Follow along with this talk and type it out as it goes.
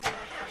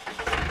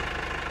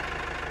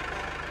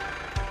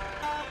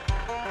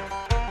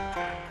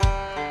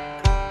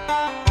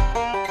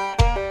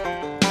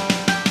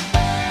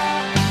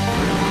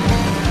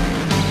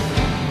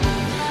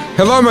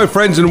Hello, my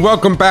friends, and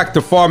welcome back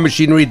to Farm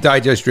Machinery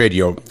Digest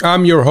Radio.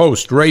 I'm your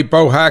host, Ray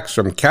Bohax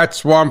from Cat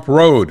Swamp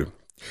Road,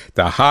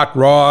 the hot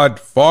rod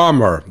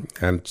farmer.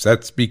 And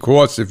that's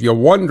because if you're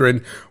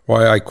wondering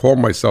why I call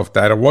myself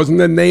that, it wasn't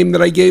a name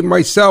that I gave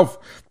myself.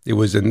 It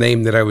was a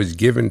name that I was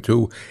given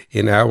to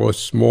in our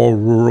small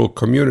rural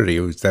community.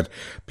 It was that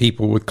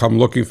people would come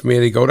looking for me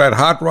and they go, that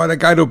hot rod, the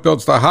guy who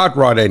builds the hot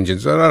rod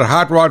engines, or that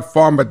hot rod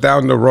farmer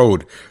down the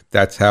road.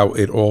 That's how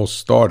it all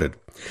started.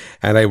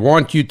 And I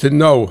want you to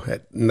know,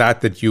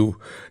 not that you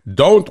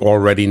don't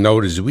already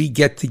know, as we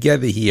get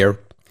together here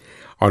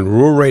on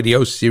Rural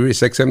Radio,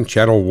 Sirius XM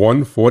Channel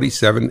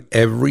 147,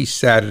 every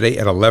Saturday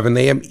at 11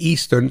 a.m.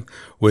 Eastern,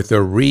 with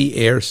a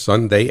re-air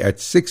Sunday at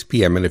 6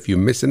 p.m. And if you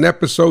miss an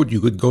episode, you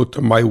could go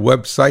to my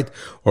website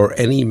or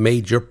any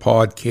major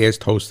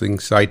podcast hosting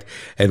site,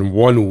 and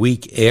 1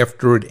 week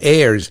after it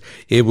airs,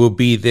 it will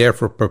be there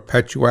for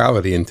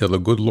perpetuality until the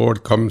good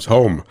Lord comes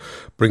home,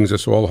 brings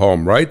us all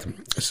home, right?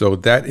 So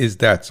that is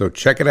that. So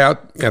check it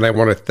out, and I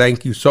want to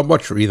thank you so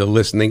much for either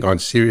listening on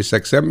Sirius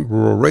XM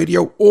Rural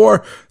Radio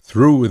or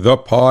through the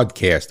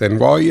podcast. And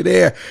while you're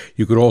there,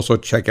 you could also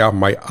check out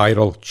my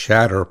Idle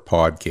Chatter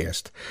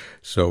podcast.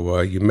 So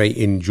you may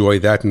enjoy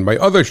that and my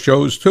other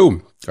shows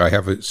too. I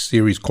have a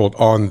series called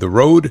On the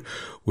Road,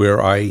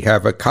 where I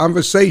have a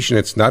conversation.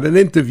 It's not an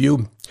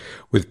interview,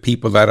 with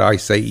people that I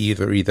say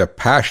either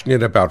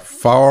passionate about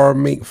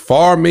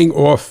farming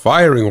or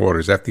firing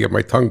orders. I have to get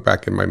my tongue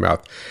back in my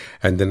mouth.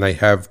 And then I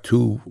have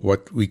two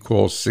what we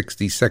call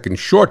 60-second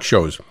short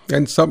shows,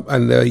 and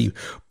the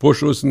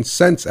Bushels and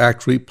Cents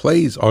actually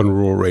plays on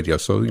rural radio.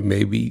 So you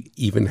maybe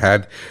even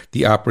had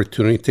the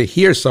opportunity to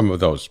hear some of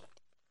those.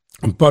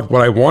 But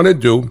what I want to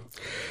do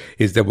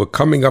is that we're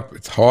coming up,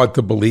 it's hard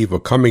to believe, we're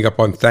coming up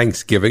on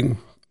Thanksgiving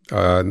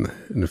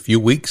in a few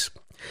weeks.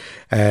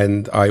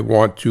 And I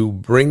want to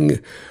bring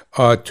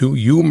to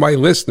you, my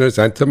listeners,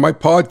 and to my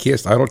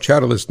podcast, Idle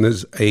Chatter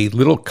listeners, a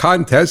little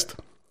contest.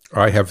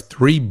 I have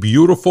 3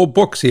 beautiful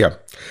books here.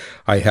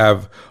 I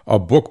have a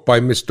book by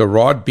Mr.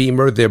 Rod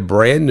Beamer. They're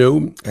brand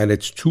new, and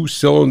it's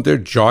 2-cylinder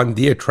John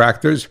Deere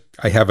tractors.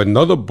 I have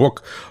another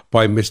book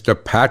by Mr.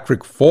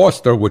 Patrick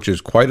Foster, which is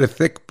quite a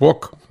thick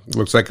book.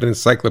 Looks like an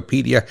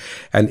encyclopedia,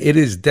 and it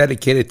is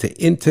dedicated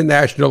to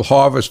international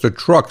harvester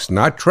trucks,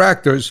 not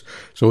tractors.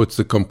 So it's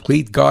the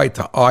complete guide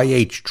to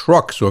IH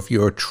trucks. So if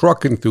you're a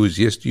truck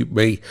enthusiast, you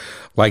may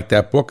like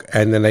that book.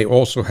 And then I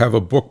also have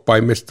a book by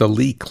Mr.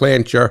 Lee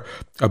Clancher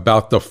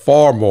about the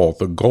Farmall,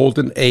 the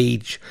Golden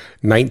Age,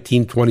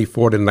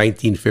 1924 to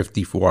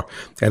 1954.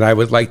 And I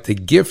would like to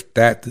gift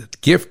that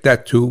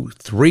to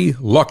 3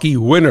 lucky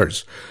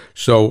winners.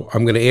 So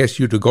I'm going to ask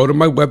you to go to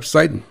my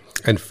website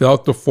and fill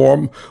out the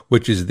form,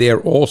 which is there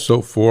also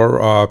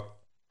for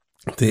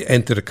to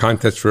enter the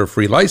contest for a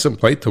free license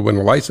plate, to win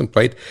a license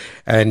plate.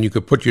 And you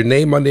could put your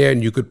name on there,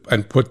 and you could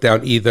put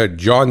down either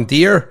John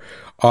Deere,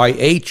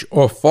 IH,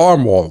 or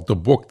Farmall, the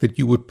book that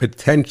you would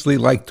potentially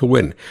like to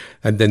win.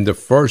 And then the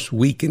first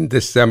week in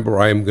December,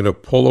 I am going to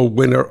pull a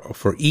winner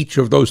for each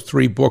of those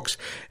 3 books,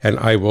 and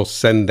I will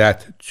send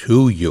that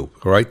to you.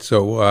 All right.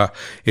 So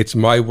it's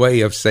my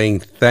way of saying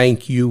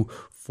thank you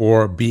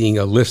for being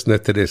a listener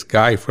to this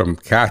guy from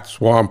Cat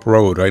Swamp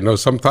Road. I know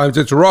sometimes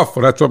it's rough,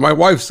 but that's what my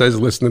wife says,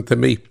 listening to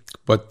me.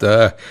 But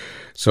I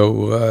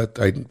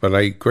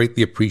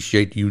greatly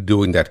appreciate you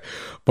doing that.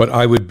 But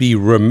I would be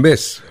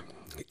remiss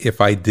if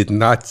I did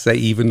not say,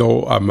 even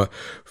though I'm a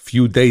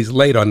few days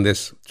late on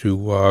this,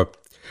 to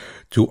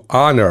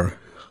honor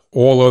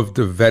all of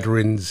the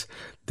veterans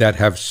that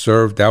have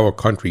served our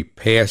country,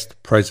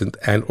 past, present,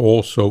 and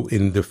also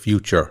in the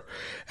future.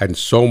 And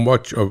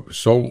such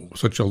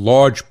a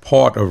large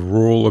part of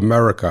rural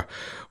America,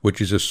 which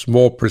is a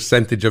small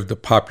percentage of the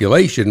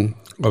population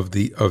of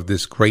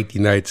this great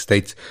United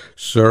States,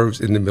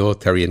 serves in the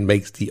military and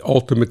makes the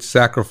ultimate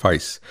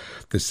sacrifice,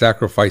 the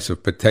sacrifice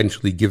of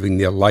potentially giving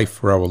their life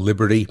for our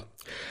liberty,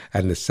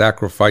 and the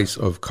sacrifice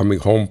of coming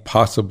home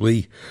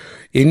possibly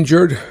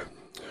injured,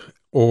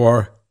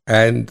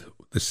 and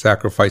the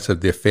sacrifice of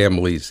their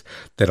families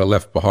that are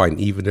left behind,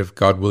 even if,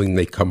 God willing,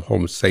 they come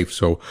home safe.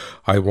 So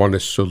I want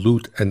to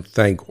salute and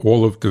thank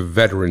all of the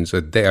veterans.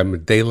 I'm a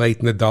day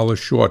late and $1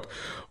 short,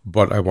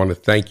 but I want to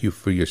thank you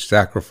for your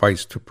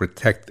sacrifice to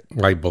protect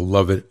my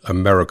beloved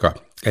America.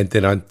 And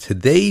then on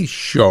today's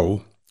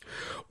show,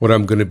 what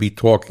I'm going to be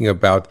talking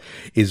about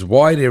is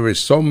why there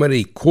is so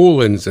many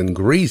coolants and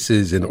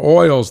greases and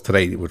oils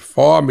today with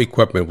farm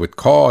equipment, with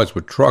cars,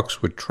 with trucks,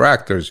 with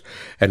tractors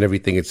and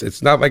everything.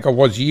 It's not like it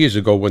was years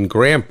ago when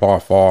Grandpa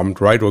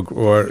farmed, right?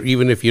 Or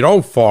even if you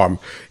don't farm,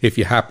 if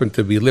you happen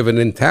to be living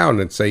in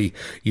town and say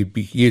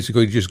years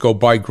ago, you just go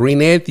buy green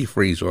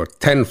antifreeze or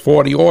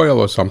 1040 oil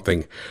or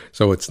something.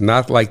 So it's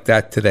not like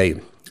that today.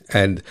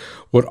 And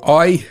what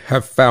I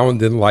have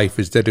found in life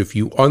is that if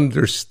you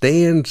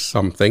understand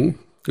something,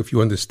 if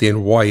you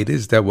understand why it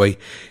is that way,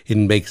 it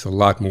makes a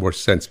lot more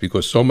sense,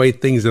 because so many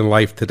things in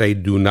life today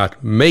do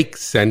not make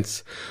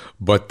sense,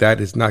 but that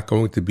is not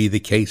going to be the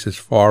case as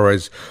far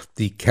as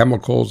the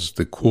chemicals,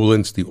 the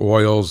coolants, the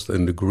oils,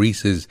 and the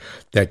greases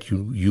that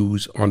you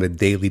use on a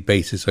daily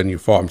basis on your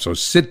farm. So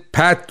sit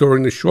pat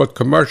during the short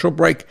commercial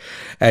break,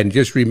 and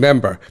just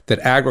remember that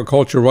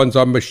agriculture runs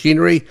on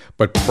machinery,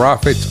 but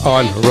profits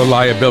on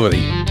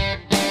reliability.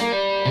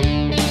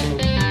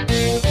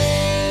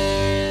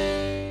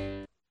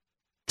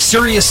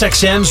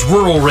 SiriusXM's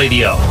Rural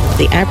Radio,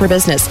 the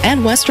agribusiness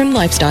and Western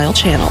lifestyle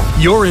channel.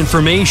 Your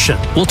information.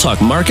 We'll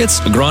talk markets,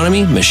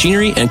 agronomy,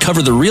 machinery, and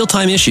cover the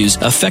real-time issues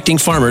affecting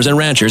farmers and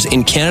ranchers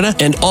in Canada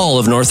and all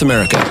of North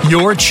America.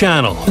 Your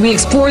channel. We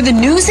explore the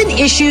news and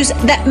issues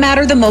that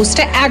matter the most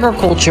to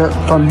agriculture,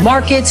 from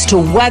markets to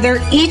weather.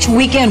 Each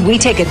weekend, we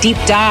take a deep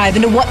dive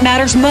into what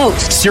matters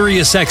most.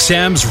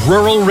 SiriusXM's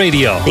Rural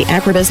Radio, the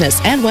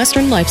agribusiness and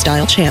Western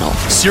lifestyle channel.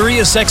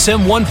 SiriusXM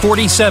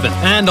 147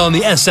 and on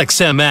the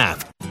SXM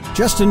app.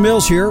 Justin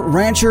Mills here,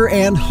 rancher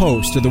and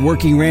host of the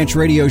Working Ranch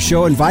Radio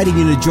Show, inviting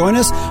you to join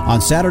us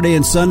on Saturday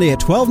and Sunday at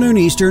 12 noon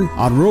Eastern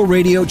on Rural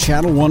Radio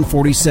Channel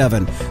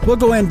 147. We'll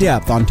go in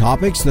depth on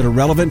topics that are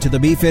relevant to the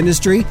beef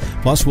industry.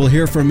 Plus, we'll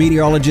hear from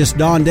meteorologist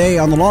Don Day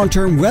on the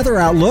long-term weather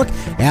outlook,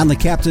 and the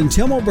Captain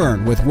Tim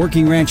O'Byrne with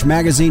Working Ranch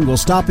Magazine will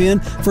stop in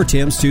for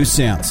Tim's 2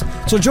 cents.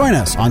 So join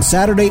us on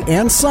Saturday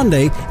and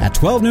Sunday at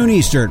 12 noon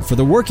Eastern for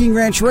the Working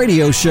Ranch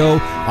Radio Show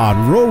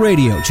on Rural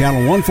Radio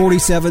Channel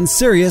 147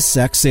 Sirius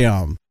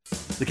XM.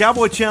 The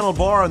Cowboy Channel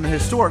Bar in the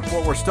historic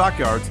Fort Worth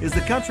Stockyards is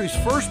the country's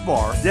first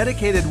bar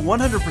dedicated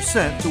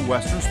 100% to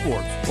Western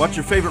sports. Watch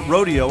your favorite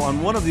rodeo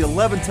on one of the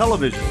 11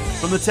 televisions,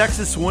 from the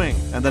Texas Swing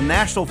and the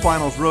National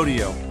Finals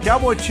Rodeo.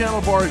 Cowboy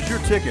Channel Bar is your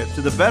ticket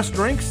to the best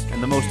drinks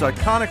and the most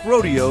iconic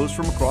rodeos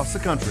from across the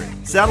country.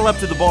 Saddle up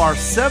to the bar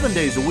 7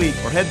 days a week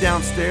or head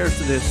downstairs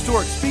to the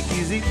historic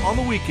Speakeasy on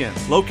the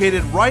weekends.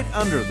 Located right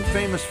under the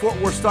famous Fort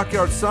Worth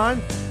Stockyards sign,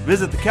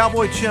 visit the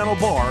Cowboy Channel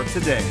Bar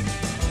today.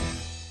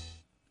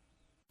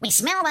 We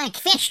smell like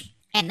fish,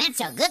 and that's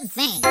a good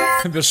thing.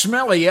 The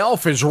smelly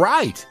elf is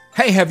right.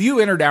 Hey, have you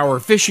entered our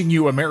Fishing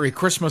You a Merry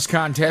Christmas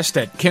contest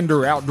at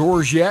Kinder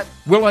Outdoors yet?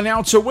 We'll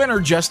announce a winner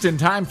just in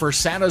time for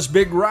Santa's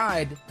big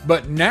ride.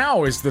 But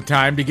now is the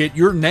time to get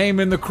your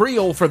name in the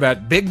creel for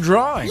that big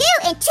drawing. You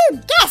and 2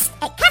 guests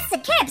at Casa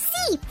Carib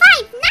Sea 5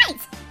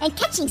 nights and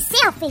catching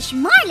sailfish,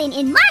 marlin,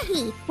 and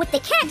mahi with the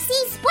Carib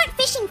Sea Sport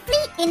Fishing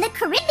Fleet in the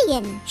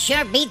Caribbean.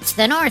 Sure beats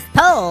the North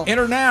Pole.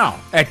 Enter now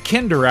at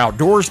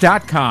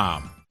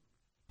kinderoutdoors.com.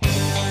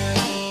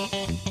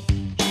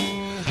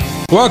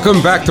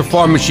 Welcome back to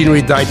Farm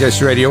Machinery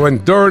Digest Radio.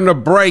 And during the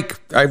break,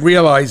 I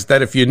realized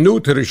that if you're new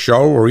to the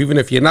show, or even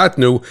if you're not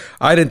new,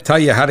 I didn't tell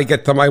you how to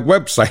get to my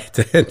website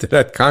to enter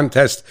that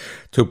contest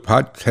to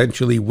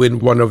potentially win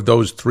one of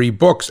those 3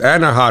 books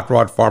and a Hot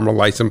Rod Farmer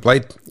license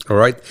plate. All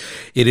right.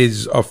 It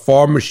is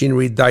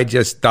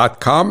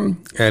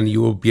farmmachinerydigest.com, and you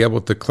will be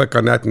able to click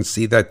on that and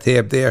see that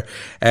tab there.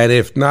 And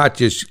if not,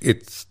 the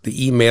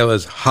email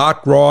is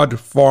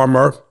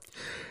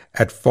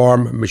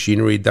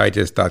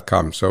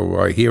hotrodfarmer@farmmachinerydigest.com.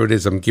 So here it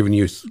is. I'm giving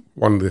you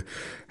one to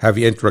have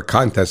you enter a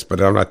contest, but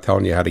I'm not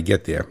telling you how to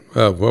get there.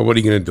 Well, what are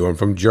you going to do? I'm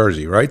from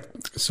Jersey, right?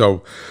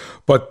 So,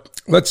 but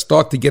let's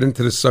start to get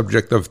into the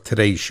subject of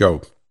today's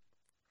show.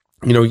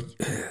 You know,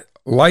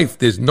 life,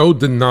 there's no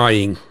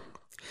denying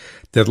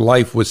that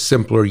life was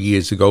simpler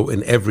years ago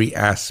in every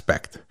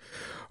aspect.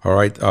 All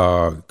right.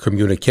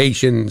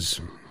 Communications.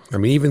 I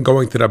mean, even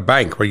going to the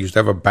bank, where you used to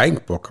have a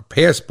bank book, a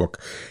passbook,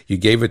 you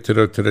gave it to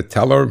the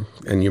teller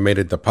and you made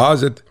a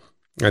deposit,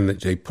 and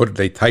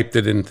they typed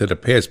it into the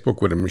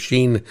passbook with a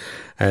machine,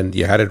 and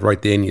you had it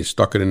right there, and you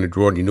stuck it in the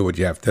drawer, and you knew what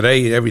you have.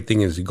 Today,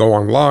 everything is, you go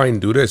online,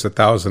 do this, a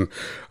thousand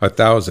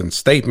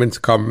statements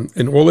come,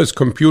 and all this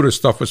computer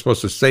stuff is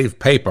supposed to save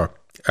paper,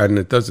 and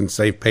it doesn't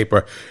save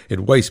paper, it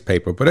wastes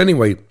paper. But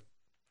anyway,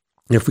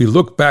 if we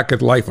look back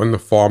at life on the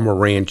farm or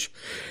ranch,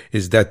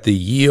 is that the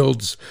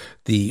yields,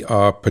 the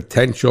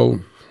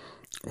potential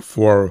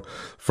for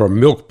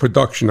milk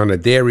production on a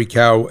dairy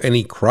cow,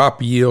 any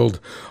crop yield,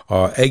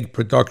 egg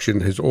production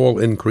has all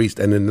increased.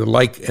 And in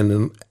like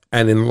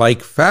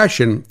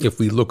fashion, if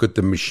we look at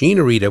the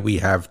machinery that we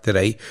have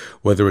today,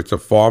 whether it's a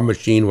farm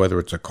machine, whether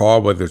it's a car,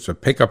 whether it's a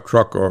pickup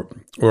truck, or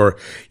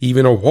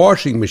even a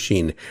washing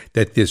machine,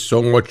 that there's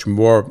so much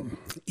more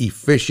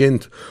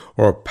efficient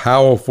or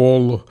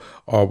powerful,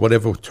 or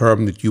whatever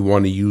term that you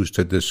want to use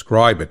to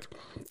describe it.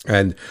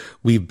 And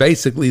we've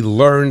basically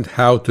learned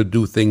how to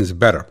do things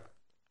better.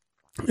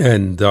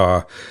 And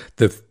the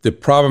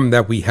problem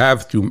that we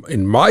have,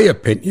 in my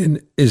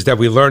opinion, is that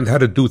we learned how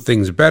to do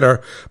things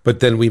better, but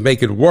then we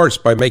make it worse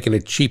by making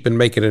it cheap and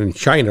making it in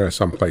China or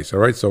someplace.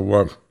 All right.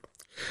 So,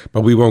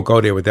 but we won't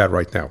go there with that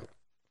right now.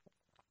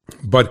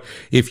 But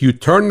if you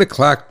turn the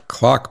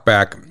clock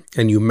back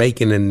and you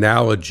make an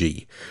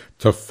analogy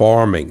to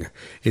farming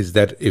is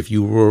that if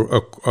you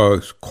were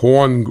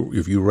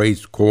if you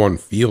raised corn,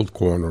 field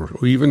corn,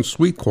 or even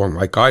sweet corn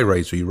like I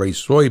raise, or you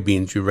raise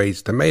soybeans, you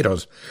raise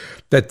tomatoes,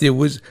 that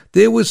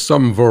there was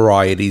some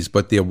varieties,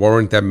 but there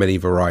weren't that many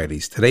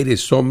varieties. Today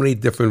there's so many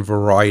different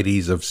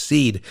varieties of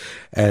seed,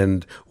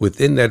 and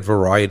within that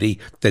variety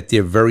that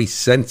they're very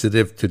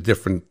sensitive to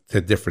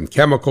different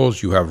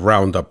chemicals. You have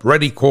Roundup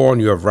Ready corn,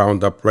 you have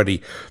Roundup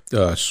Ready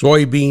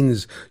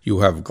soybeans, you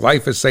have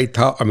glyphosate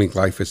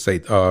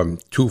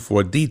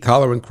 2,4-D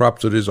tolerant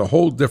crops. So there's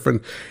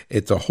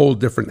it's a whole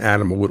different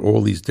animal with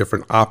all these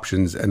different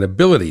options and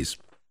abilities.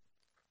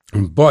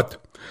 But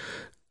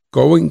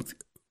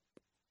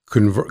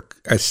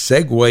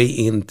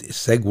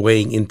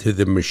segueing into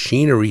the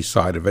machinery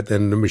side of it,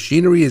 and the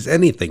machinery is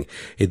anything.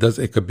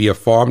 It could be a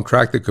farm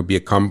tractor, it could be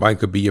a combine, it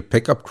could be a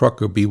pickup truck, it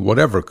could be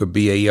whatever. It could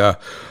be a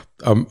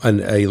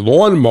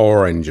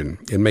lawnmower engine.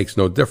 It makes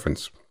no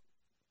difference.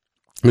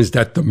 Is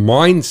that the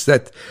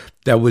mindset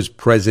that was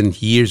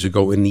present years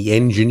ago in the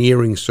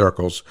engineering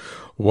circles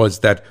was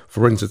that,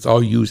 for instance,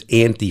 I'll use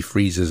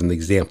antifreeze as an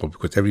example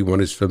because everyone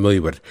is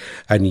familiar with it.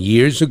 And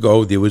years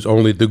ago, there was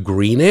only the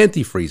green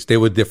antifreeze. There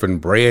were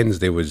different brands.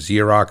 There was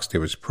Xerox, there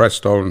was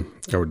Prestone,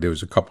 there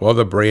was a couple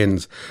other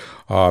brands.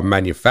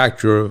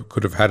 Manufacturer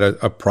could have had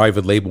a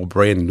private label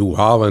brand, New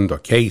Holland or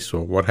Case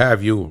or what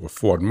have you, or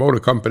Ford Motor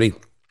Company.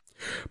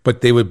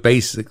 But they were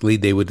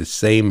the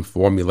same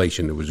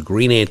formulation. It was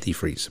green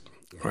antifreeze.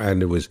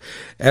 And it was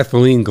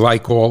ethylene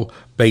glycol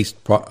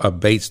based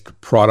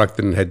product,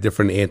 and it had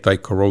different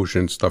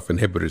anti-corrosion stuff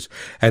inhibitors.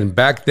 And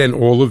back then,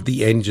 all of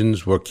the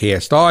engines were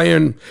cast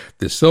iron.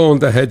 The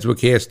cylinder heads were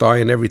cast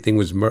iron. Everything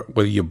was,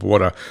 whether you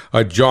bought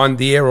a John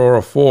Deere or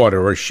a Ford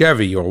or a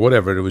Chevy or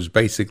whatever, it was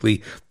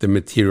basically the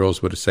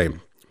materials were the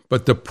same.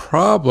 But the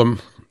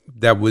problem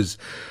that we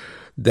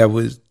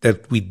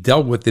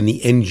dealt with in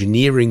the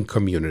engineering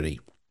community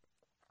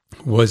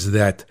was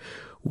that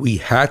we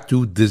had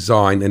to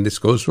design, and this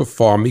goes for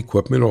farm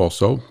equipment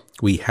also,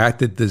 we had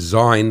to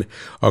design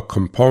a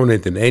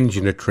component, an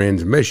engine, a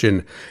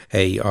transmission,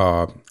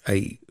 a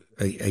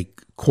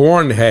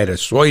corn head, a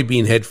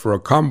soybean head for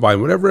a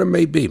combine, whatever it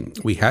may be.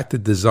 We had to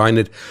design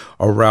it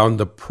around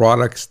the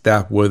products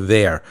that were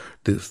there.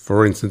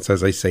 For instance,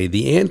 as I say,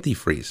 the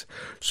antifreeze.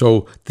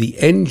 So the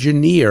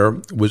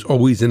engineer was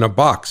always in a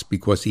box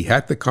because he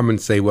had to come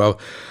and say, well,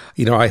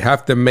 I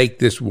have to make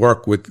this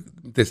work with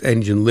this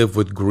engine live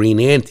with green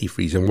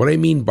antifreeze. And what I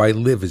mean by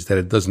live is that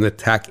it doesn't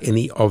attack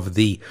any of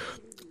the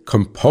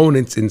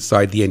components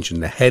inside the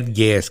engine, the head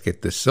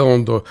gasket, the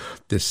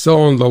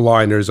cylinder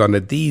liners on the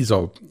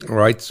diesel,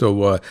 right?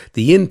 So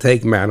the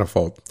intake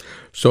manifold.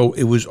 So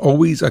it was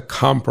always a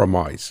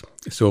compromise.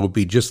 So it would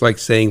be just like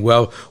saying,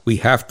 well, we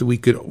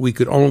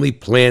could only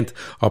plant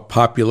a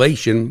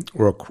population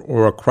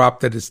or a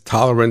crop that is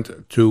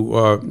tolerant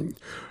to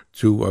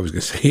I was going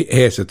to say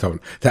acetone,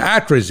 to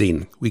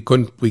atrazine.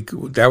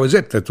 That was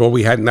it. That's all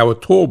we had in our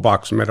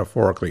toolbox,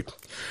 metaphorically.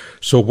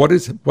 So what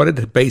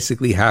had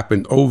basically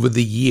happened over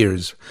the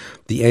years,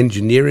 the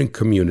engineering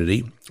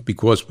community,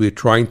 because we're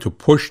trying to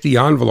push the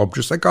envelope,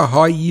 just like a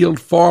high-yield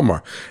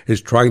farmer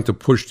is trying to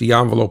push the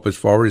envelope as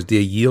far as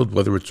their yield,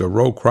 whether it's a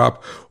row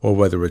crop or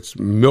whether it's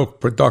milk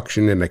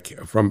production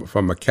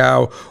from a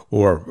cow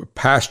or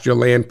pasture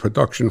land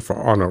production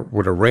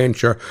with a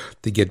rancher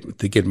to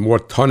get more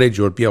tonnage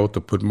or be able to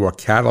put more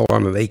cattle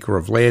on an acre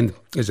of land,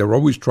 is they're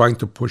always trying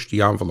to push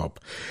the envelope.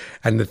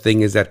 And the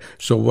thing is that,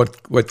 so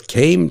what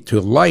came to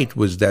light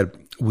was that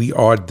we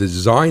are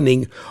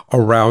designing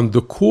around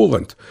the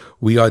coolant.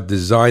 We are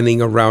designing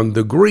around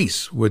the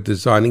grease. We're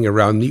designing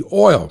around the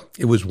oil.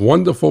 It was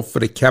wonderful for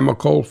the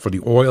chemical, for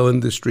the oil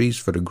industries,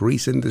 for the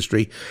grease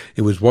industry.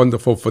 It was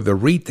wonderful for the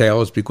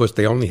retailers because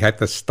they only had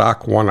to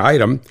stock one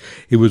item.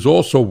 It was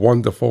also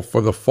wonderful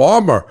for the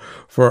farmer,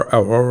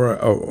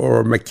 or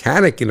a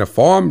mechanic in a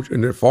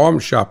farm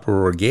shop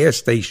or a gas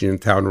station in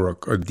town or a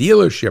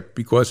dealership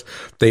because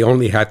they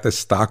only had to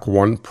stock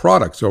one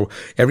product. So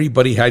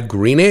everybody had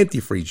green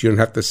antifreeze. You don't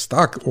have to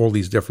stock all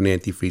these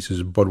different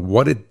antifreezes. But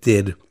what it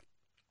did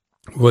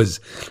was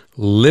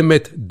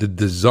limit the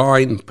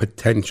design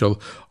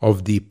potential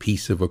of the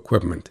piece of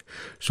equipment.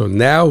 So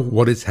now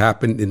what has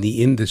happened in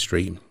the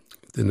industry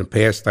in the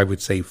past, I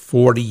would say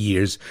 40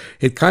 years,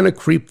 it kind of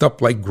creeped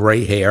up like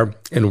gray hair.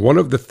 And one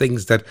of the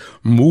things that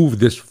moved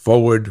this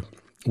forward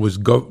was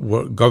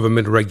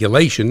government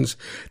regulations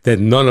that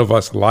none of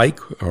us like,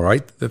 all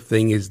right? The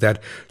thing is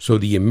that, so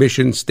the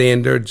emission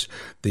standards,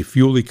 the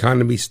fuel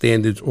economy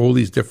standards, all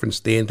these different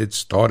standards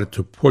started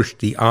to push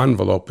the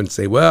envelope and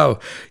say,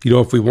 well,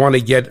 if we want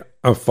to get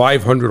a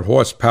 500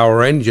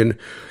 horsepower engine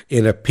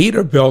in a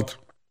Peterbilt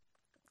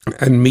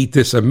and meet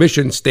this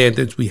emission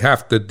standards,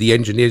 the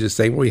engineers are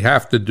saying, we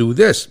have to do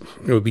this.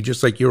 It would be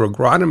just like your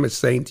agronomist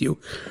saying to you,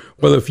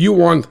 well, if you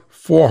want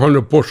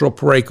 400 bushel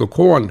per acre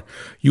corn,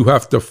 you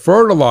have to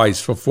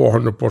fertilize for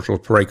 400 bushels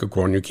per acre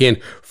corn. You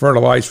can't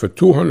fertilize for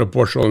 200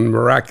 bushel and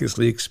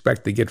miraculously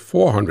expect to get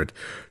 400.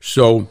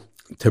 So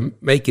to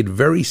make it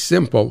very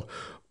simple,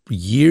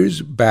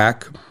 years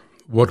back,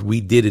 what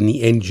we did in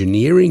the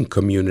engineering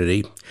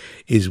community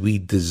is we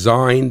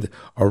designed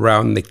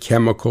around the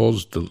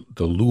chemicals, the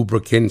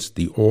lubricants,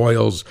 the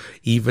oils,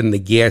 even the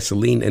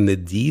gasoline and the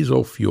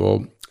diesel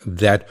fuel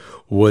that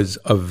was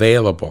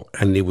available,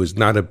 and there was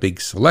not a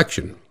big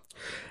selection.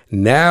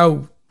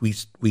 Now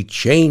we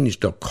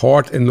changed. The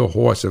cart and the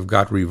horse have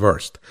got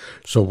reversed.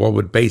 So what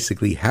would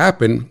basically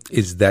happen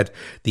is that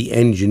the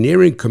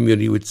engineering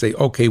community would say,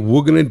 okay,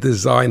 we're going to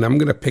design, I'm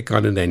going to pick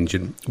on an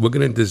engine. We're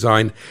going to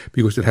design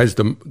because it has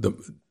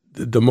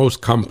the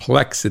most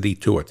complexity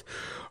to it.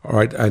 All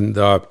right. And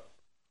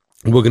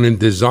we're going to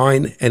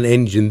design an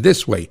engine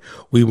this way.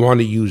 We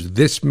want to use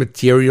this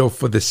material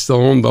for the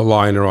cylinder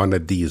liner on a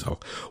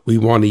diesel. We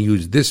want to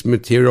use this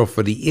material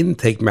for the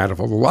intake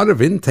manifold. A lot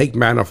of intake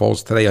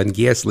manifolds today on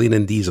gasoline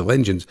and diesel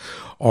engines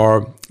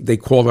they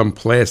call them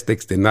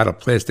plastics. They're not a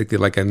plastic. They're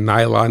like a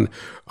nylon,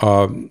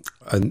 a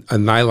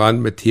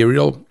nylon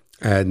material.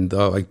 And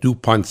like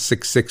DuPont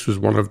 66 was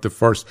one of the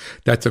first.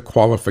 That's a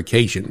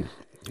qualification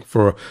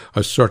for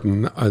a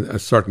certain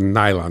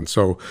nylon.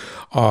 So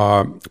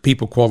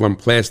people call them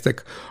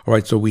plastic. All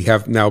right, so we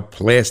have now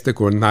plastic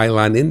or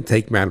nylon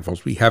intake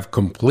manifolds. We have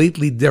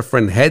completely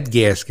different head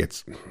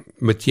gaskets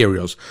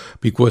materials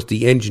because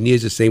the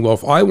engineers are saying, well,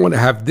 if I want to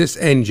have this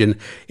engine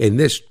in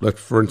this, like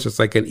for instance,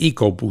 like an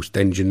EcoBoost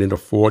engine in a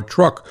Ford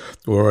truck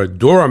or a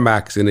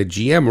Duramax in a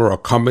GM or a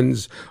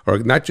Cummins, or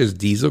not just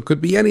diesel,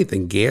 could be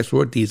anything, gas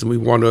or diesel. We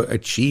want to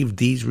achieve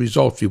these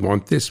results. We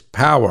want this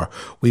power.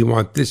 We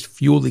want this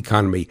fuel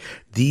economy.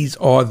 These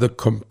are the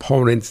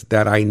components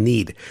that I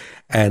need.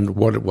 And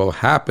what will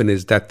happen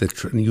is that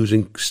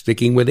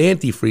sticking with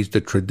antifreeze,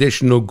 the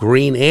traditional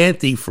green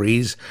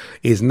antifreeze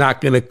is not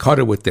going to cut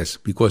it with this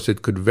because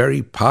it could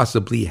very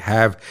possibly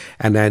have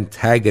an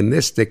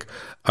antagonistic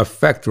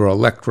effect or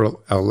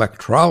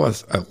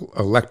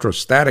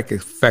electrostatic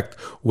effect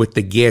with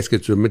the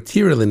gaskets or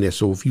material in there.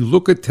 So if you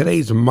look at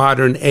today's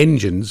modern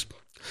engines,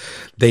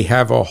 they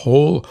have a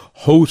whole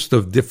host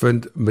of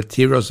different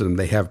materials in them.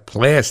 They have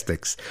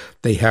plastics.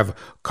 They have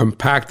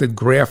compacted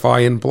graph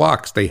iron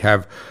blocks. They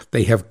have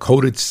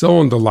coated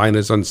cylinder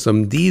liners on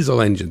some diesel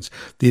engines.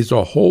 There's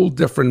a whole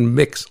different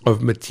mix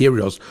of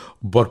materials.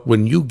 But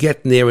when you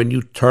get in there and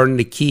you turn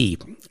the key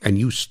and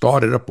you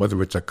start it up,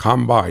 whether it's a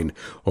combine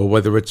or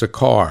whether it's a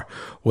car,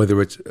 whether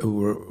it's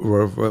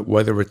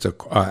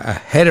a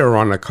header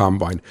on a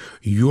combine,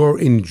 you're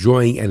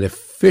enjoying an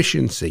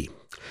efficiency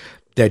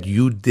that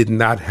you did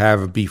not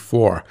have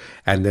before,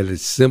 and that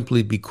is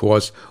simply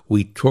because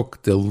we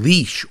took the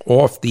leash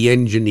off the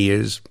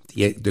engineers.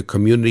 The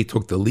community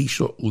took the leash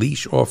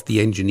off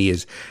the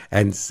engineers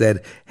and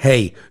said,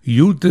 hey,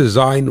 you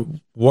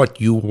design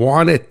what you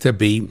want it to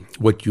be,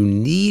 what you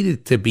need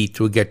it to be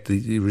to get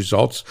the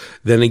results.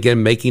 Then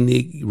again,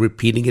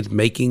 repeating it,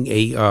 making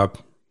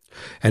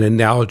an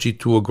analogy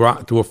to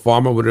a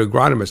farmer with an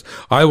agronomist.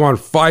 I want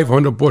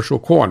 500 bushel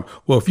corn.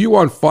 Well, if you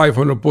want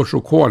 500 bushel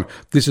corn,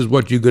 this is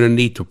what you're going to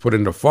need to put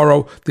in the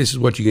furrow. This is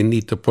what you're going to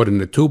need to put in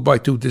the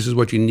 2x2. This is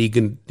what you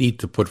need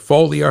to put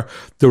foliar.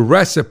 The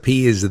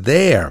recipe is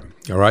there,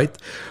 all right?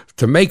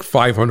 To make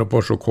 500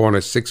 bushel corn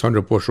or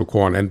 600 bushel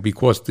corn, and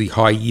because the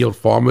high yield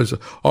farmers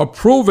are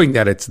proving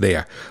that it's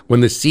there. When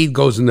the seed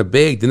goes in the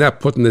bag, they're not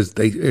putting this,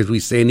 as we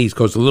say in East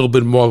Coast, a little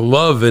bit more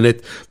love in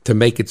it to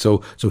make it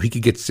so he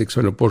could get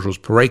 600 bushels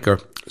per acre.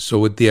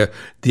 So they're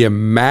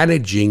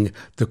managing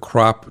the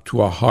crop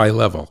to a high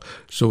level.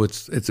 So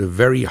it's a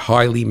very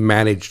highly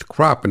managed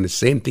crop, and the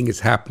same thing is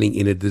happening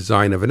in a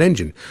design of an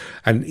engine.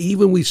 And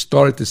even we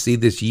started to see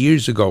this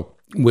years ago.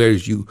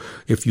 Whereas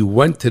if you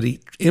went to the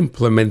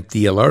implement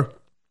dealer,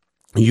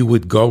 you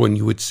would go and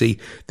you would see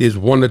there's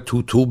 1 or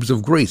 2 tubes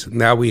of grease.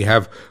 Now we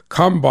have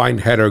combine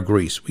header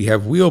grease, we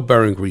have wheel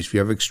bearing grease, we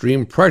have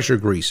extreme pressure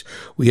grease,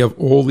 we have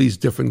all these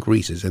different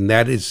greases. And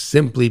that is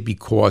simply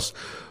because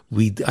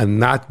we are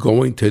not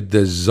going to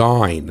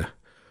design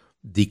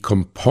the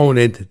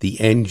component, the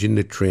engine,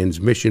 the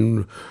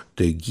transmission,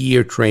 the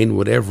gear train,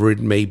 whatever it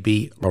may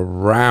be,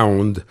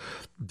 around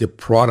the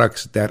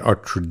products that are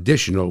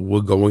traditional.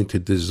 We're going to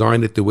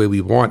design it the way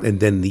we want.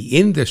 And then the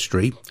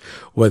industry,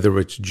 whether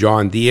it's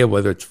John Deere,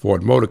 whether it's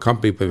Ford Motor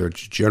Company, whether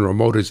it's General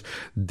Motors,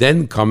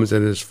 then comes,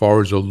 and as far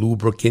as a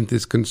lubricant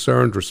is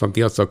concerned or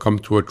something else, they'll come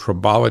to a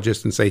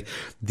tribologist and say,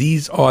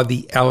 these are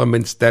the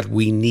elements that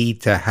we need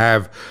to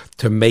have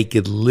to make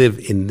it live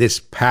in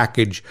this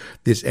package,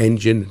 this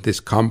engine,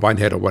 this combine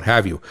head, or what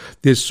have you.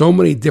 There's so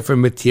many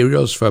different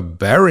materials for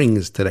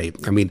bearings today.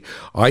 I mean,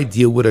 I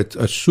deal with a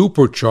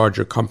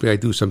supercharger company. I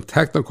do some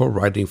technical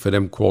writing for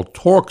them called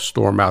Torque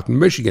Storm out in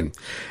Michigan,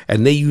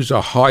 and they use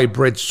a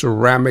hybrid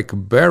ceramic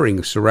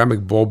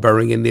ball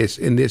bearing in their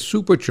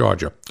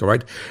supercharger. All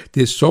right,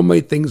 there's so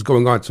many things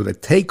going on. So the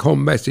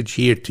take-home message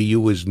here to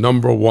you is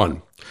number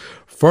one.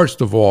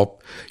 First of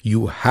all,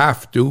 you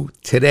have to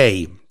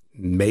today.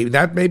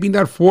 Maybe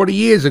not 40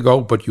 years ago,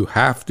 but you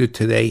have to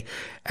today,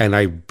 and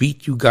I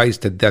beat you guys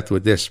to death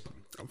with this,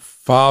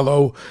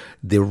 follow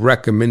the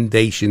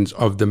recommendations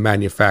of the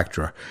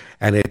manufacturer.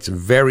 And it's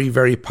very,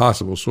 very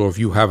possible. So if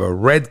you have a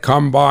red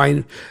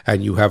combine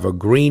and you have a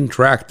green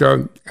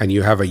tractor and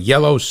you have a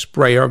yellow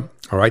sprayer,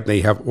 All right,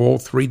 they have all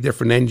 3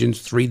 different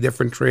engines, 3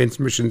 different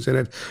transmissions in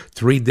it,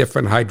 3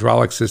 different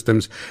hydraulic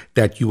systems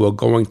that you are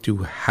going to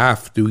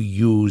have to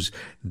use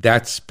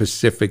that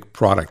specific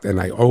product.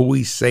 And I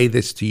always say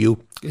this to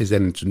you, is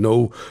that it's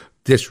no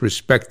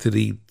disrespect to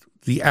the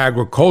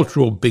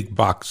agricultural big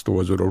box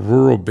stores or the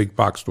rural big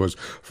box stores,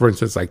 for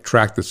instance, like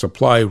Tractor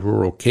Supply,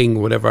 Rural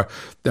King, whatever.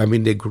 I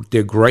mean,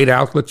 they're great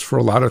outlets for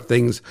a lot of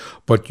things,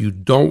 but you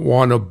don't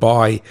want to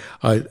buy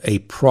a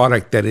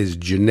product that is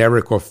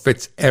generic or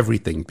fits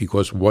everything,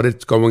 because what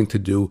it's going to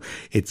do,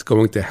 it's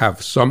going to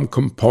have some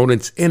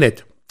components in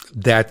it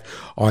that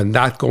are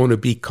not going to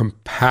be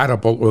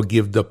compatible or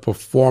give the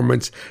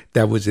performance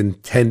that was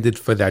intended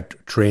for that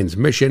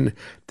transmission,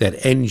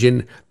 that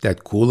engine,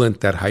 that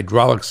coolant, that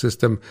hydraulic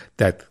system,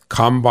 that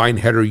combine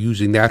header,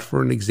 using that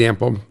for an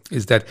example,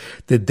 is that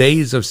the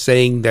days of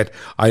saying that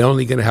I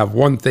only going to have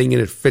one thing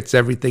and it fits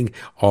everything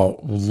are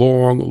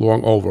long,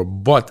 long over.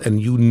 But, and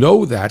you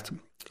know that,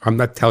 I'm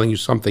not telling you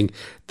something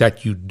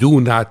that you do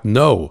not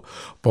know,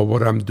 but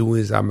what I'm doing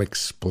is I'm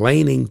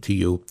explaining to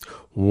you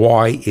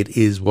why it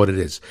is what it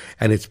is.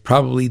 And it's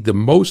probably the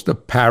most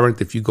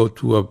apparent if you go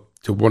to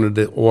one of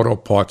the auto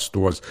parts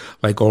stores,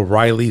 like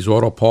O'Reilly's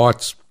Auto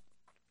Parts,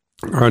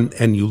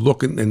 and you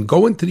look and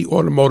go into the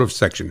automotive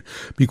section,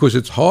 because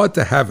it's hard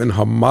to have a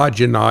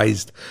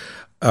homogenized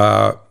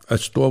a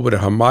store with a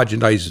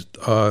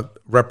homogenized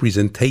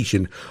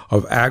representation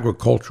of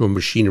agricultural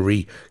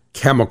machinery,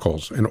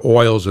 chemicals and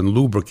oils and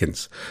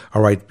lubricants,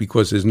 all right,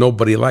 because there's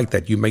nobody like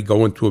that. You may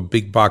go into a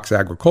big box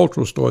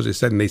agricultural store, as I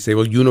said, and they say,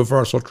 well,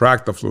 universal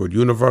tractor fluid,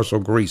 universal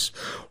grease,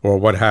 or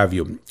what have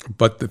you.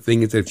 But the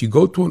thing is that if you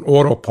go to an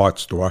auto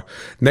parts store,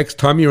 next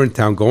time you're in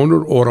town, go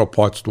into an auto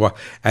parts store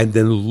and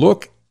then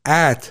look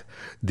at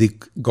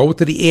go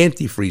to the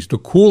antifreeze, the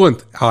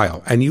coolant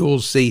aisle, and you will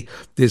see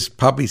there's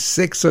probably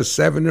 6 or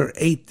 7 or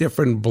 8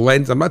 different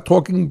blends. I'm not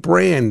talking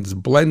brands,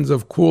 blends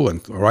of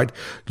coolant. All right,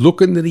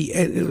 look into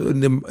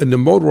in the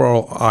motor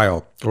oil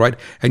aisle. All right,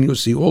 and you'll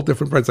see all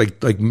different brands,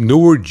 like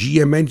newer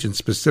GM engines,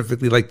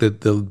 specifically like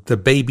the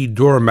baby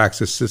Duramax,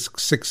 the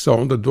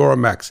 6-cylinder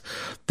Duramax.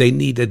 They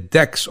need a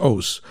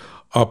Dexos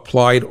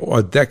applied,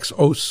 or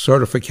Dexos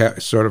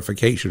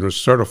certification, or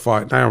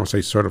certified, I don't want to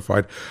say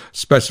certified,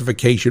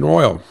 specification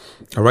oil.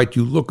 All right,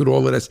 you look at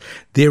all of this,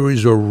 there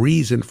is a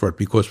reason for it,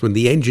 because when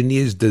the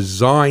engineers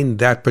designed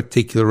that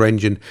particular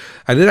engine,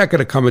 and they're not going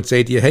to come and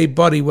say to you, hey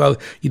buddy, well,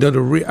 you know,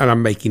 and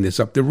I'm making this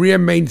up, the rear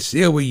main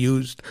seal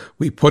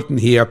we put in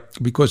here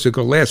because it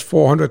could last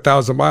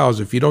 400,000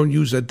 miles. If you don't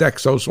use a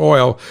Dexos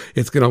oil,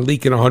 it's going to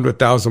leak in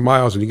 100,000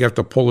 miles, and you have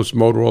to pull this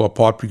motor all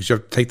apart because you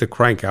have to take the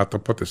crank out to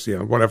put the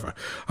seal, whatever.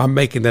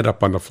 I'm making that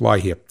up on the fly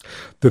here.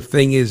 The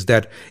thing is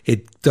that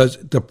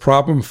the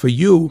problem for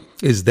you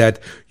is that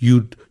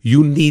you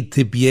need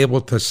to be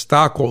able to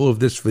stock all of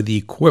this for the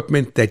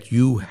equipment that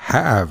you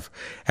have.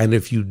 And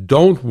if you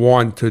don't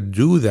want to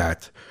do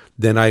that,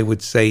 then I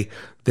would say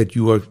that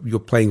you're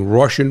playing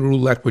Russian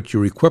roulette with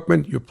your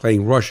equipment, you're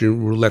playing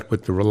Russian roulette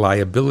with the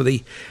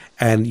reliability,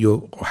 and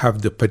you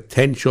have the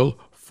potential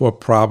for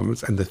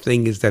problems. And the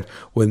thing is that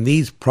when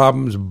these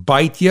problems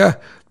bite you,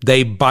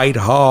 they bite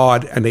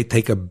hard, and they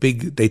take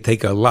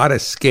a lot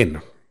of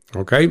skin.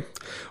 Okay,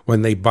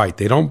 when they bite,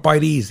 they don't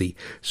bite easy.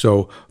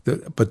 So,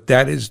 but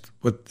that is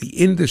what the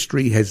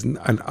industry has,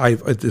 and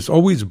it's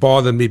always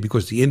bothered me,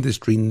 because the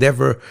industry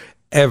never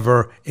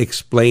ever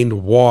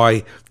explained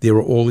why there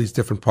are all these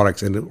different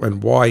products,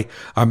 and why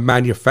a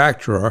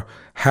manufacturer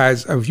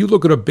has. If you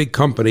look at a big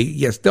company,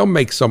 yes, they'll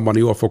make some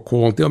money off of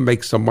coolant, they'll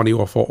make some money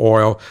off of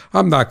oil.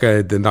 I'm not going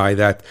to deny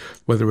that,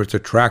 whether it's a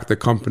tractor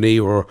company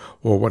or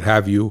what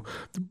have you.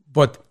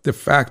 But the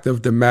fact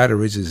of the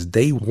matter is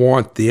they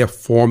want their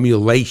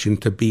formulation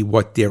to be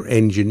what their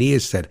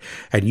engineers said.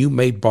 And you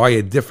may buy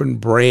a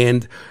different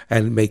brand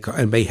and may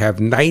have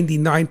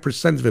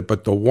 99% of it,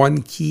 but the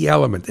one key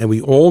element, and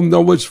we all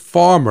know as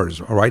farmers,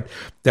 all right,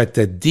 that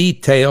the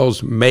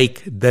details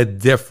make the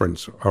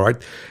difference, all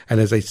right? And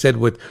as I said,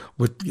 with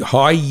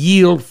high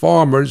yield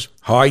farmers,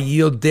 high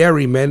yield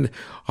dairymen,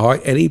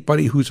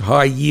 anybody who's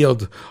high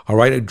yield, all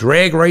right, a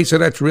drag racer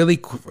that's really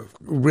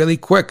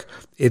quick,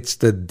 it's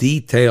the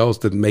details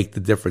that make the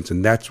difference.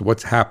 And that's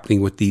what's happening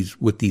with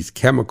these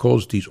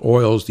chemicals, these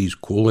oils, these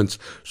coolants.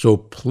 So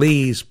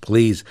please,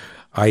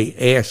 I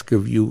ask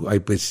of you, I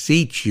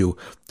beseech you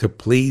to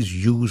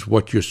please use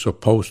what you're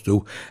supposed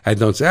to, and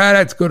don't say,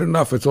 that's good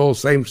enough, it's all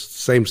same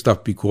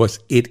stuff, because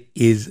it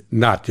is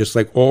not. Just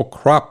like all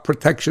crop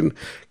protection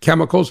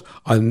chemicals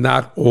are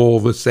not all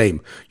the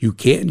same. You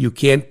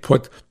can't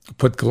put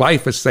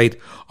glyphosate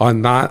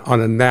on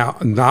a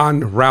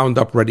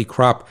non-Roundup ready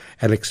crop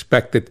and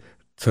expect it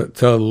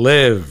to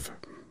live.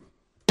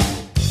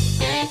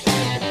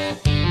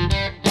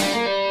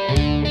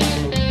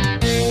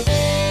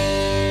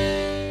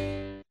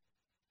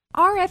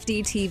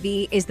 RFD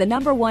TV is the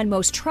 #1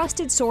 most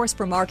trusted source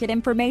for market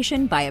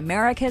information by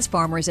America's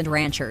farmers and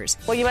ranchers.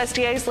 Well,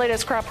 USDA's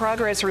latest crop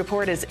progress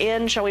report is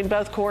in, showing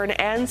both corn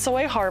and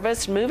soy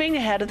harvest moving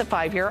ahead of the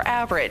 5-year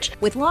average.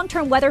 With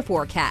long-term weather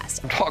forecasts.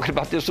 I'm talking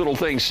about this little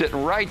thing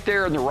sitting right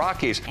there in the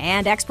Rockies.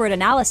 And expert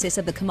analysis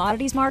of the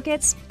commodities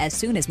markets as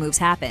soon as moves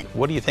happen.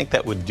 What do you think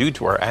that would do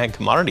to our ag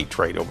commodity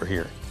trade over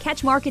here?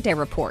 Catch Market Day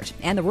Report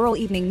and the Rural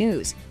Evening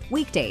News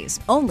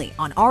weekdays only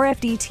on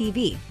RFD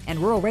TV and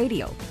Rural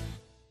Radio.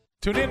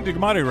 Tune in to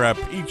Commodity Wrap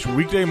each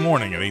weekday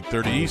morning at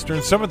 8:30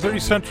 Eastern,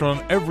 7:30 Central,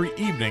 and every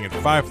evening at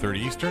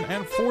 5:30 Eastern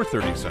and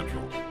 4:30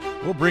 Central.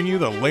 We'll bring you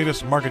the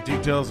latest market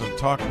details and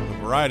talk with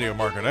a variety of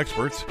market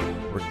experts.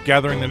 We're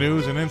gathering the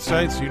news and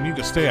insights you need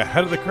to stay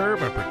ahead of the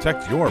curve and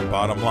protect your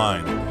bottom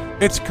line.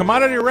 It's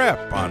Commodity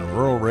Wrap on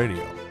Rural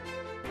Radio.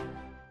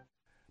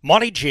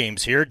 Monty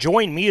James here.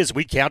 Join me as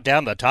we count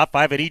down the top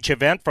 5 at each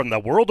event from the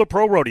world of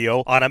pro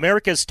rodeo on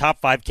America's Top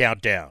 5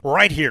 Countdown,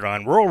 right here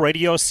on Rural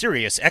Radio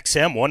Sirius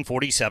XM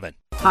 147.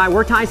 Hi,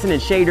 we're Tyson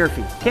and Shay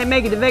Durfee. Can't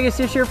make it to Vegas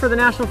this year for the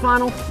national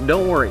final?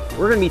 Don't worry.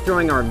 We're going to be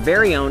throwing our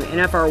very own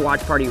NFR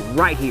watch party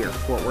right here,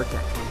 Fort Worth,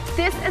 Texas.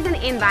 This is an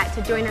invite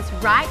to join us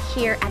right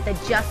here at the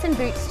Justin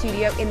Boots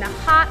studio in the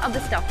heart of the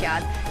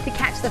stockyard to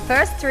catch the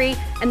first 3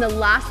 and the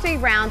last 3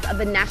 rounds of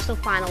the national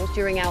finals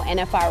during our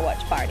NFR watch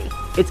party.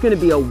 It's going to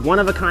be a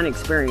one-of-a-kind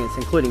experience,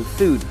 including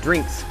food,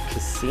 drinks,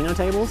 casino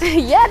tables.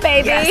 Yeah,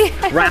 baby!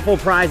 Yes. Raffle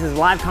prizes,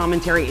 live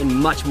commentary, and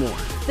much more.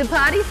 The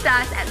party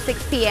starts at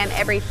 6 p.m.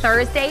 every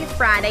Thursday,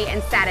 Friday,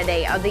 and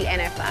Saturday of the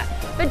NFR.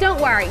 But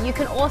don't worry, you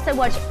can also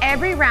watch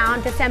every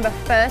round December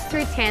 1st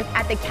through 10th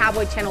at the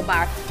Cowboy Channel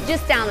Bar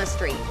just down the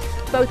street.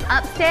 Both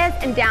upstairs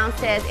and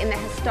downstairs in the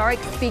historic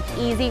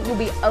Speakeasy will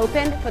be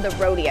open for the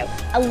rodeo.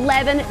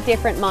 11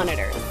 different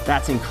monitors.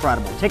 That's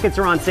incredible. Tickets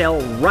are on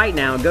sale right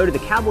now. Go to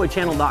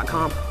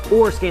thecowboychannel.com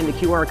or scan the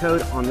QR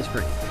code on the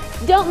screen.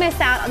 Don't miss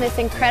out on this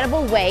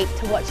incredible way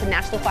to watch the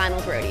National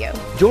Finals Rodeo.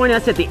 Join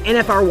us at the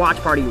NFR Watch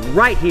Party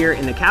right here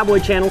in the Cowboy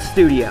Channel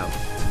studio.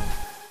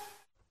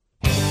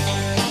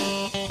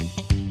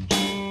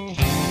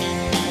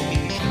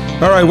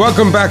 All right,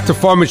 welcome back to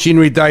Farm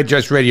Machinery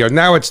Digest Radio.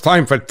 Now it's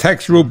time for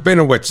Tex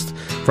Rubinowitz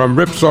from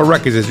Ripsaw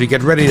Records as we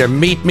get ready to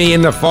meet me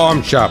in the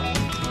farm shop.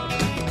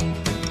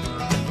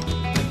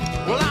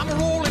 Well, I'm a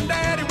rolling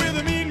daddy with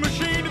a mean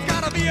machine. It's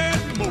got a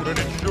V8 motor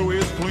that sure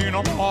is clean.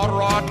 I'm a hot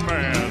rod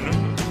man.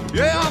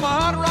 Yeah, I'm a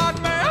hot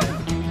rod man.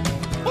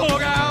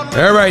 Look out.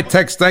 All right,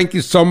 Tex, thank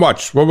you so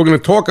much. What we're going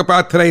to talk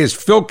about today is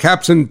fill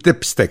caps and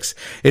dipsticks.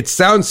 It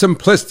sounds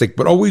simplistic,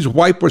 but always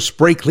wipe or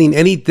spray clean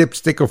any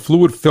dipstick or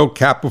fluid fill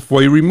cap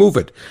before you remove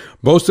it.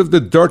 Most of the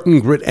dirt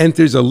and grit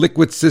enters a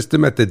liquid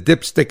system at the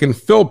dipstick and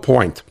fill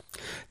point.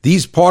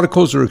 These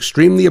particles are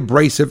extremely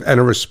abrasive and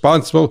are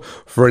responsible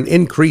for an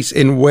increase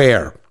in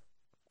wear.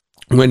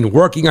 When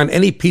working on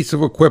any piece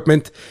of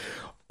equipment,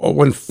 or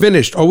when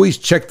finished, always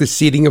check the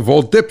seating of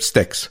all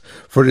dipsticks,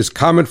 for it is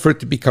common for it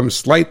to become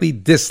slightly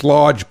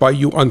dislodged by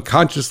you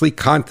unconsciously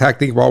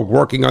contacting while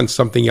working on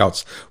something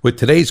else. With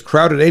today's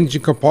crowded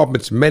engine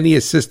compartments, many a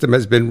system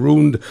has been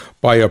ruined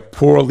by a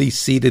poorly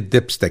seated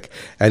dipstick.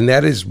 And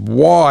that is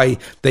why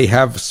they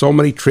have so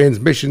many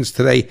transmissions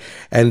today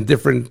and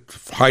different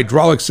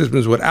hydraulic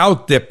systems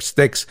without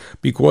dipsticks,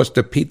 because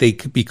they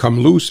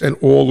become loose and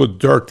all the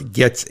dirt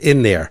gets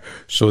in there.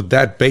 So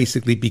that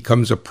basically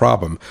becomes a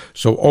problem.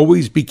 So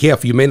always be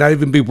careful. You may not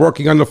even be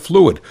working on the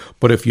fluid,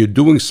 but if you're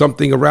doing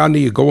something around it,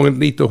 you're going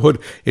underneath the hood,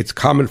 it's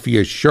common for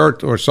your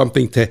shirt or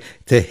something to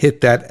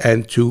hit that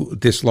and to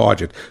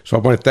dislodge it. So I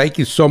want to thank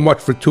you so much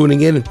for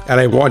tuning in, and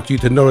I want you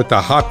to know that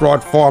the Hot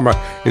Rod Farmer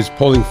is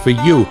pulling for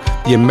you,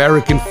 the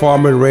American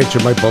farmer and rancher,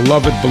 my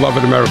beloved,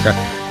 beloved America.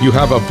 You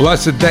have a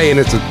blessed day, and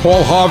it's as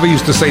Paul Harvey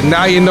used to say,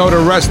 now you know the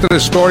rest of the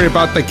story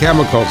about the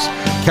chemicals.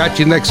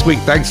 Catch you next week.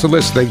 Thanks for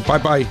listening.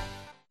 Bye-bye.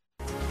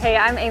 Hey,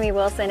 I'm Amy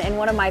Wilson, and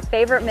one of my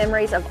favorite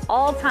memories of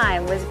all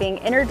time was being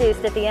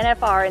introduced at the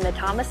NFR in the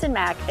Thomas &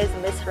 Mack as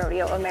Miss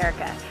Rodeo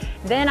America.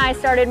 Then I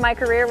started my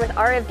career with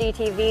RFD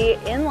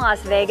TV in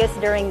Las Vegas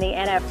during the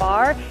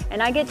NFR,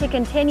 and I get to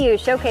continue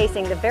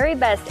showcasing the very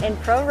best in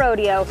pro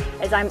rodeo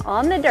as I'm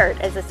on the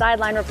dirt as a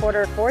sideline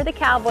reporter for the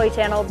Cowboy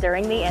Channel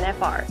during the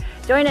NFR.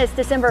 Join us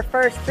December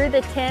 1st through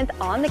the 10th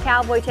on the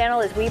Cowboy Channel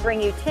as we bring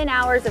you 10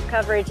 hours of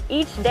coverage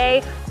each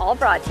day, all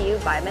brought to you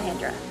by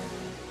Mahindra.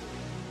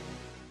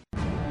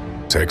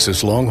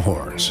 Texas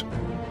Longhorns.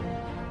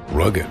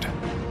 Rugged,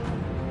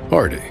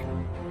 hardy,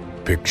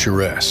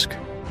 picturesque,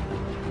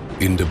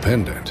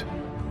 independent,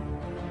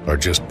 are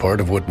just part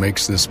of what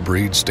makes this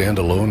breed stand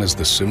alone as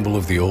the symbol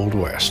of the Old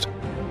West.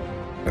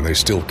 And they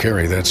still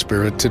carry that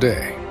spirit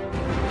today.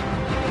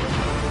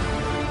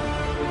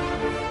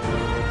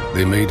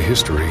 They made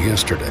history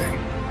yesterday,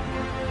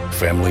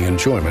 family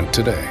enjoyment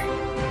today,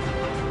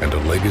 and a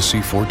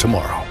legacy for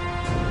tomorrow.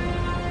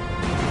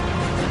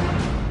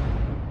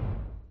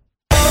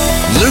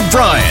 Luke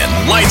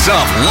Bryan lights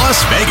up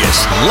Las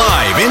Vegas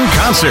live in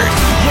concert.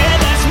 Yeah,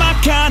 that's my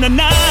kind of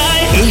night.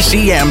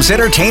 ACM's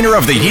Entertainer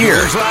of the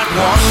Year. Like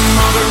one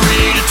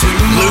margarita, two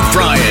Luke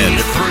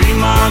Bryan. Three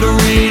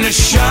margarita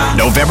shot.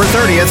 November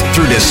 30th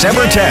through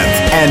December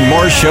 10th. And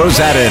more shows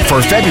added for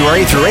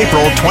February through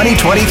April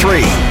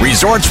 2023.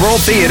 Resorts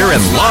World Theater in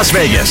Las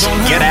Vegas.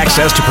 Get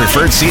access to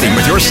preferred seating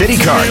with your City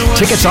Card.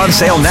 Tickets on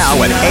sale now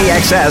at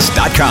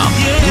AXS.com.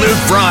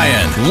 Luke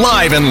Bryan,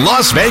 live in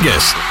Las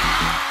Vegas.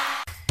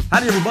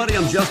 Howdy, everybody.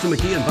 I'm Justin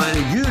McKee,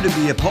 inviting you to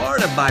be a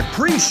part of my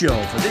pre-show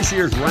for this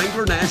year's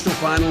Wrangler National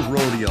Finals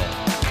Rodeo.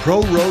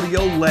 Pro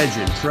rodeo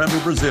legend Trevor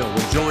Brazil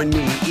will join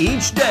me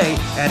each day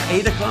at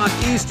 8 o'clock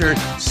Eastern,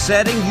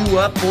 setting you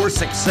up for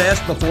success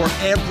before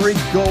every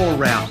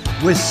go-around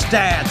with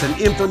stats and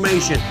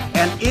information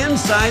and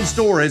inside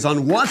stories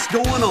on what's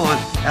going on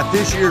at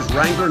this year's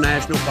Wrangler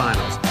National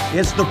Finals.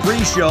 It's the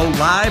pre-show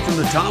live from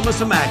the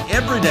Thomas and Mack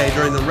every day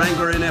during the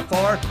Wrangler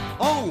NFR,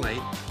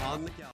 only